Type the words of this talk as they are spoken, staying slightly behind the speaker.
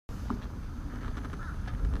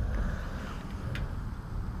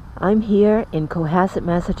I'm here in Cohasset,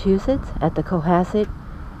 Massachusetts at the Cohasset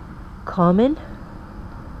Common.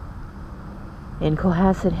 And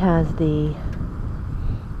Cohasset has the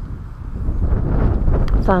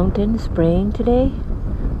fountain spraying today.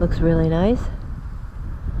 Looks really nice.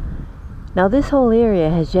 Now this whole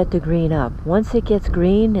area has yet to green up. Once it gets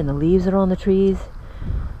green and the leaves are on the trees,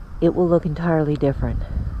 it will look entirely different.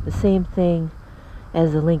 The same thing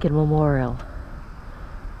as the Lincoln Memorial.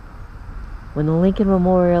 When the Lincoln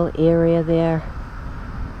Memorial area there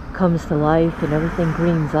comes to life and everything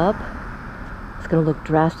greens up, it's going to look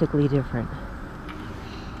drastically different.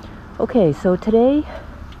 Okay, so today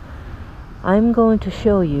I'm going to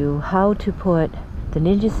show you how to put the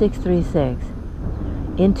Ninja 636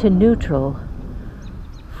 into neutral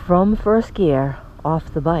from first gear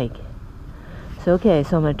off the bike. So okay,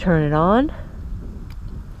 so I'm going to turn it on.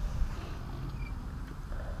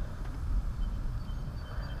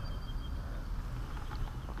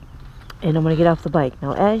 And I'm going to get off the bike.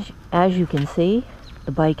 Now as you can see,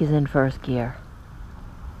 the bike is in first gear.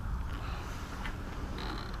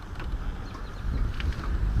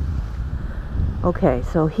 Okay,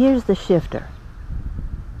 so here's the shifter.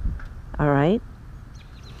 Alright.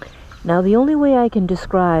 Now the only way I can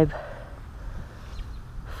describe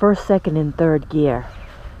first, second, and third gear,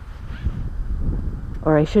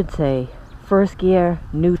 or I should say first gear,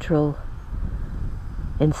 neutral,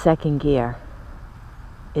 and second gear,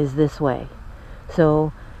 is this way.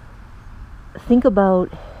 So think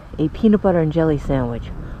about a peanut butter and jelly sandwich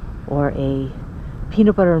or a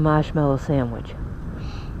peanut butter and marshmallow sandwich.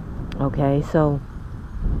 Okay, so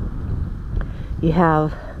you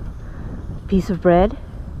have a piece of bread,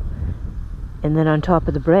 and then on top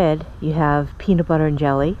of the bread you have peanut butter and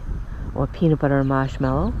jelly or peanut butter and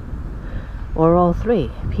marshmallow, or all three,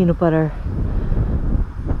 peanut butter,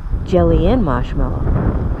 jelly, and marshmallow.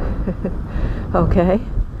 Okay,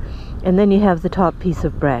 and then you have the top piece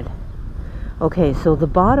of bread. Okay, so the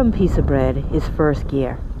bottom piece of bread is first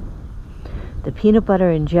gear. The peanut butter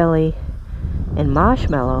and jelly and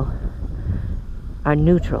marshmallow are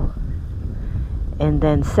neutral. And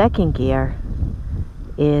then second gear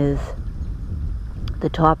is the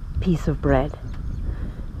top piece of bread,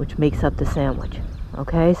 which makes up the sandwich.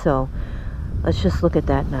 Okay, so let's just look at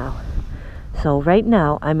that now. So right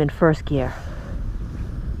now I'm in first gear.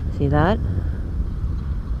 See that?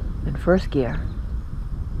 In first gear.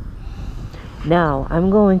 Now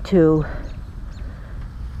I'm going to,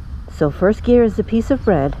 so first gear is the piece of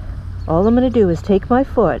bread. All I'm going to do is take my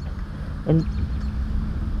foot and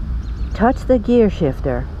touch the gear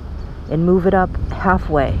shifter and move it up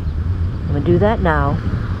halfway. I'm going to do that now,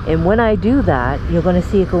 and when I do that you're going to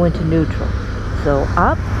see it go into neutral. So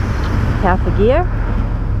up half a gear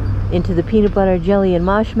into the peanut butter, jelly, and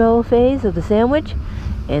marshmallow phase of the sandwich,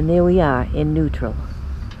 and there we are in neutral.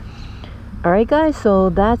 Alright guys, so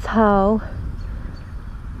that's how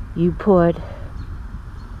you put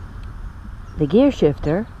the gear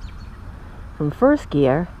shifter from first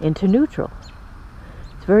gear into neutral.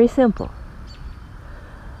 It's very simple.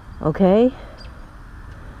 Okay,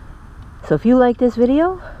 so if you like this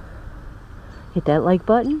video, hit that like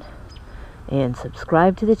button and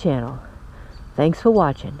subscribe to the channel. Thanks for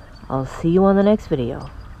watching. I'll see you on the next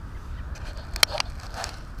video.